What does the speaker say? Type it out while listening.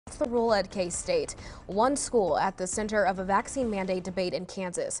the rule at K-State, one school at the center of a vaccine mandate debate in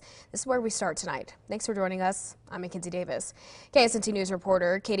Kansas. This is where we start tonight. Thanks for joining us. I'm Mackenzie Davis. KSNT News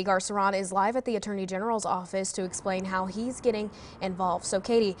reporter Katie Garceron is live at the Attorney General's office to explain how he's getting involved. So,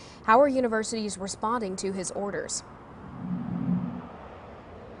 Katie, how are universities responding to his orders?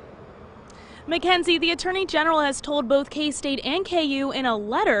 Mackenzie, the Attorney General has told both K-State and KU in a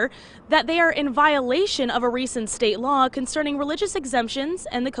letter that they are in violation of a recent state law concerning religious exemptions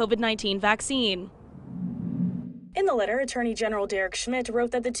and the COVID-19 vaccine. In the letter, Attorney General Derek Schmidt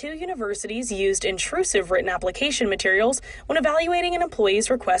wrote that the two universities used intrusive written application materials when evaluating an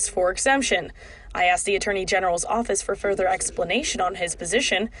employee's request for exemption. I asked the Attorney General's office for further explanation on his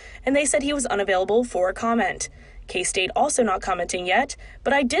position, and they said he was unavailable for a comment. K-State also not commenting yet,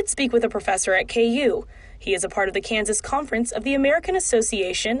 but I did speak with a professor at KU. He is a part of the Kansas Conference of the American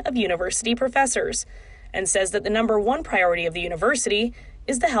Association of University Professors, and says that the #1 priority of the university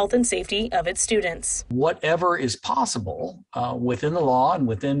is the health and safety of its students. Whatever is possible within the law and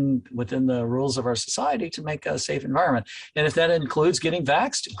within the rules of our society to make a safe environment. And if that includes getting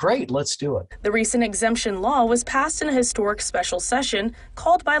vaxxed, great, let's do it. The recent exemption law was passed in a historic special session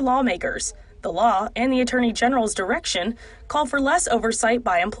called by lawmakers. The law and the Attorney General's direction call for less oversight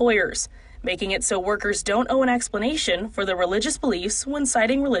by employers, making it so workers don't owe an explanation for their religious beliefs when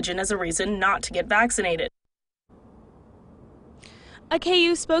citing religion as a reason not to get vaccinated. A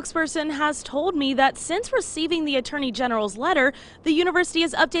KU spokesperson has told me that since receiving the Attorney General's letter, the university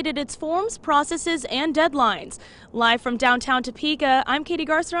has updated its forms, processes, and deadlines. Live from downtown Topeka, I'm Katie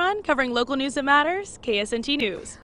Garceron, covering local news that matters, KSNT News.